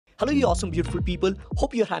Hello, you awesome, beautiful people.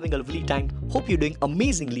 Hope you're having a lovely time. Hope you're doing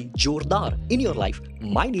amazingly jordar in your life.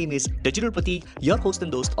 My name is Digital Pratik, your host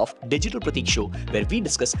and host of Digital Pratik Show, where we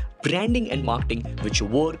discuss branding and marketing which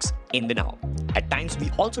works in the now. At times,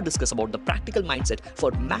 we also discuss about the practical mindset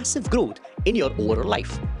for massive growth in your overall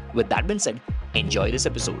life. With that being said, enjoy this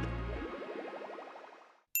episode.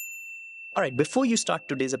 Alright, before you start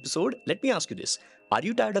today's episode, let me ask you this. Are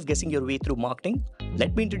you tired of guessing your way through marketing?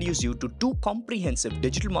 Let me introduce you to two comprehensive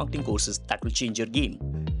digital marketing courses that will change your game.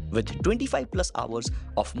 With 25 plus hours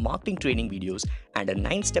of marketing training videos and a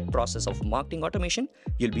 9-step process of marketing automation,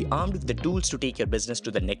 you'll be armed with the tools to take your business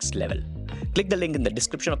to the next level. Click the link in the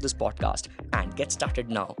description of this podcast and get started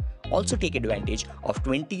now. Also take advantage of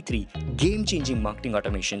 23 game-changing marketing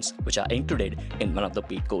automations which are included in one of the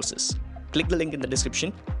paid courses. Click the link in the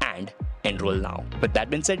description and enroll now. With that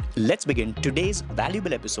being said, let's begin today's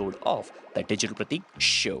valuable episode of the Digital Pratik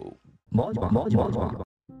Show.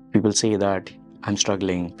 People say that I'm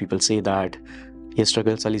struggling. People say that ये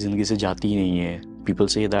struggle साली ज़िंदगी से जाती ही नहीं है. People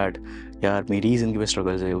say that यार मेरी ही ज़िंदगी में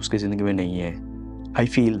struggles है, उसके ज़िंदगी में नहीं है. I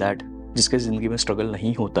feel that जिसके ज़िंदगी में struggle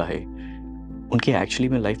नहीं होता है, उनके actually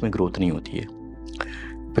में life में growth नहीं होती है.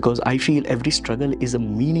 Because I feel every struggle is a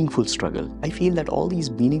meaningful struggle. I feel that all these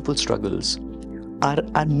meaningful struggles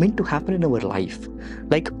are meant to happen in our life.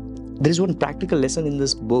 Like, there is one practical lesson in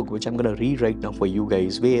this book which I'm going to read right now for you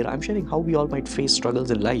guys, where I'm sharing how we all might face struggles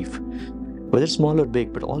in life, whether small or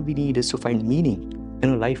big, but all we need is to find meaning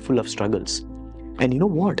in a life full of struggles. And you know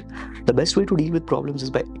what? The best way to deal with problems is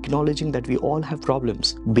by acknowledging that we all have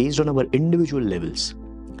problems based on our individual levels.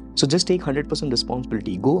 So just take 100%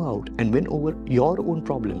 responsibility. Go out and win over your own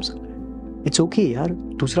problems. It's okay, यार.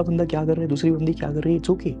 दूसरा बंदा क्या कर रहा है, दूसरी बंदी क्या कर रही है, it's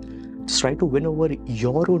okay. Just try to win over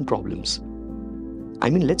your own problems. I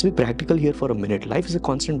mean, let's be practical here for a minute. Life is a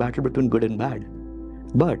constant battle between good and bad.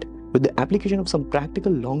 But with the application of some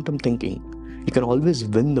practical long-term thinking, you can always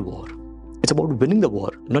win the war. It's about winning the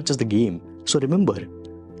war, not just the game. So remember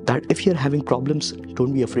that if you're having problems,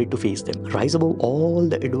 don't be afraid to face them. Rise above all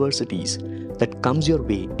the adversities that comes your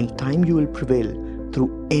way. In time, you will prevail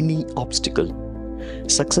through any obstacle.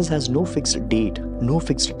 Success has no fixed date, no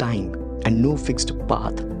fixed time, and no fixed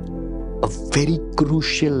path. A very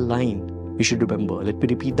crucial line you should remember. Let me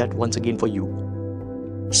repeat that once again for you.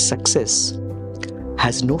 Success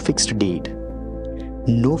has no fixed date,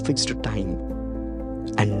 no fixed time,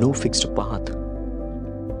 and no fixed path.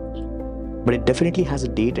 But it definitely has a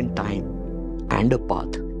date and time and a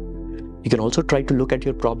path. You can also try to look at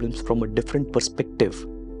your problems from a different perspective.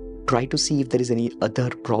 Try to see if there is any other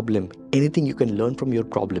problem, anything you can learn from your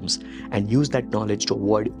problems, and use that knowledge to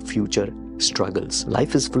avoid future struggles.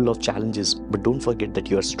 Life is full of challenges, but don't forget that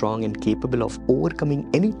you are strong and capable of overcoming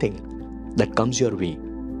anything that comes your way.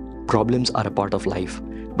 Problems are a part of life,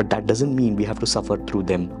 but that doesn't mean we have to suffer through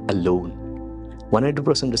them alone.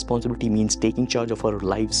 100% responsibility means taking charge of our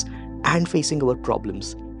lives and facing our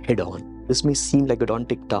problems head on. This may seem like a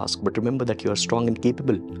daunting task, but remember that you are strong and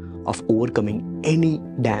capable of overcoming any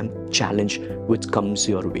damn challenge which comes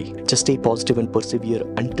your way. Just stay positive and persevere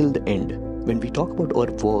until the end. When we talk about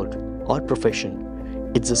our work or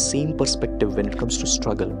profession, it's the same perspective when it comes to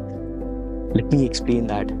struggle. Let me explain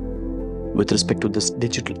that with respect to this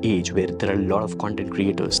digital age where there are a lot of content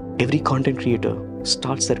creators. Every content creator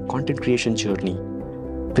starts their content creation journey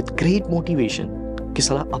with great motivation कि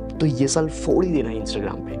साला अब तो ये साल फोड़ ही देना है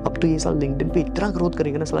Instagram पे, अब तो ये साल लिंक्डइन पे इतना ग्रोथ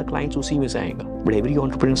करेगा ना साला क्लाइंट्स उसी में से आएगा. But every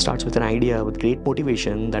entrepreneur starts with an idea with great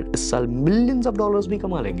motivation that इस साल मिलियंस ऑफ डॉलर्स भी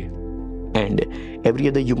कमा लेंगे. And every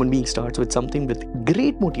other human being starts with something with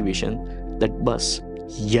great motivation that बस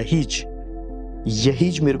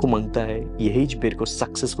यही मेरे को मांगता है, यही मेरे को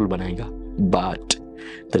सक्सेसफुल बनाएगा. But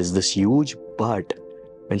there is this huge but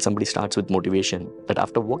when somebody starts with motivation that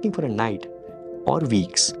after working for a night or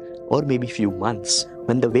weeks or maybe few months,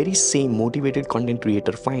 when the very same motivated content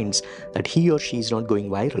creator finds that he or she is not going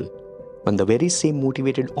viral, when the very same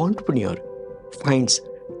motivated entrepreneur finds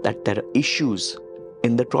that there are issues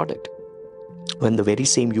in the product, when the very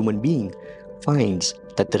same human being finds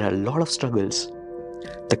that there are a lot of struggles,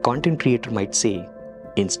 the content creator might say,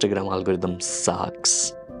 Instagram algorithm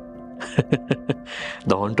sucks.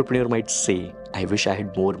 The entrepreneur might say, I wish I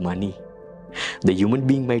had more money. The human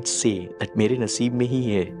being might say that मेरे नसीब में ही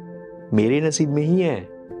है, मेरे नसीब में ही है,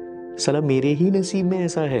 साला मेरे ही नसीब में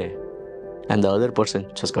ऐसा है. And the other person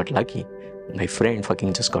just got lucky. My friend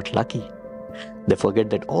fucking just got lucky. They forget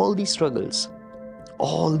that all these struggles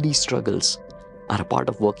are a part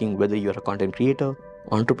of working, whether you're a content creator,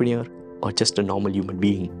 entrepreneur, or just a normal human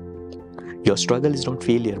being. Your struggle is not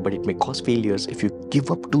failure, but it may cause failures if you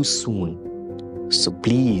give up too soon. So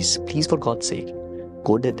please, for God's sake,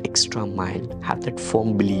 go that extra mile, have that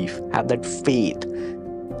firm belief, have that faith,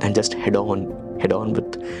 and just head on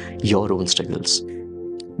with your own struggles.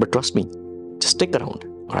 But trust me, just stick around,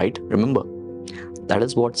 alright? Remember, that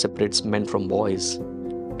is what separates men from boys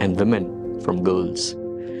and women from girls.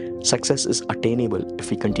 Success is attainable if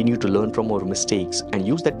we continue to learn from our mistakes and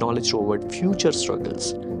use that knowledge to avoid future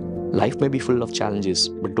struggles. Life may be full of challenges,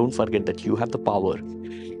 but don't forget that you have the power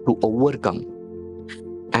to overcome.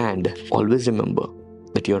 And always remember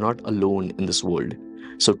that you're not alone in this world.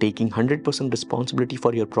 So taking 100% responsibility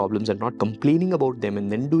for your problems and not complaining about them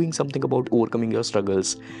and then doing something about overcoming your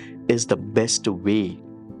struggles is the best way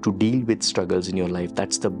to deal with struggles in your life.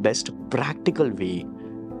 That's the best practical way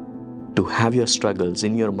to have your struggles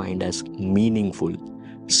in your mind as meaningful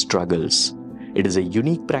struggles. It is a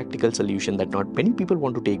unique practical solution that not many people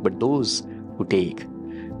want to take, but those who take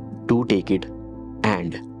do take it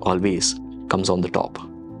and always comes on the top.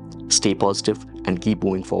 Stay positive and keep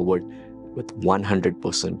moving forward with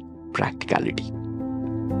 100% practicality.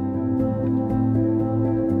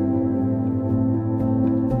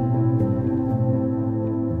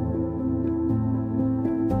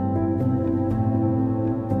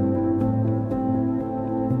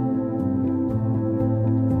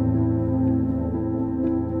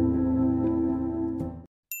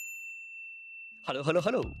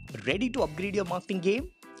 Hello. Ready to upgrade your marketing game?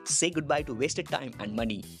 Say goodbye to wasted time and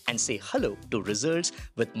money and say hello to results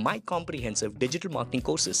with my comprehensive digital marketing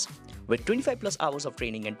courses. With 25 plus hours of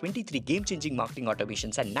training and 23 game-changing marketing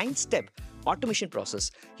automations and 9-step automation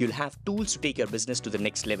process, you'll have tools to take your business to the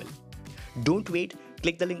next level. Don't wait.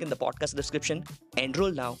 Click the link in the podcast description,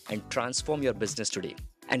 enroll now, and transform your business today.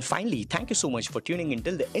 And finally, thank you so much for tuning in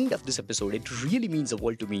till the end of this episode. It really means the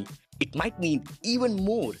world to me. It might mean even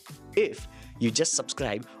more if you just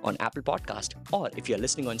subscribe on Apple Podcast, or if you're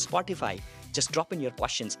listening on Spotify, just drop in your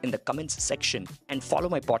questions in the comments section and follow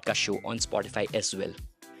my podcast show on Spotify as well.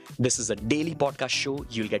 This is a daily podcast show.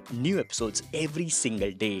 You'll get new episodes every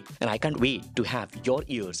single day, and I can't wait to have your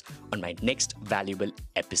ears on my next valuable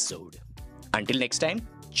episode. Until next time,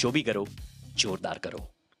 jo bhi karo, jordar karo.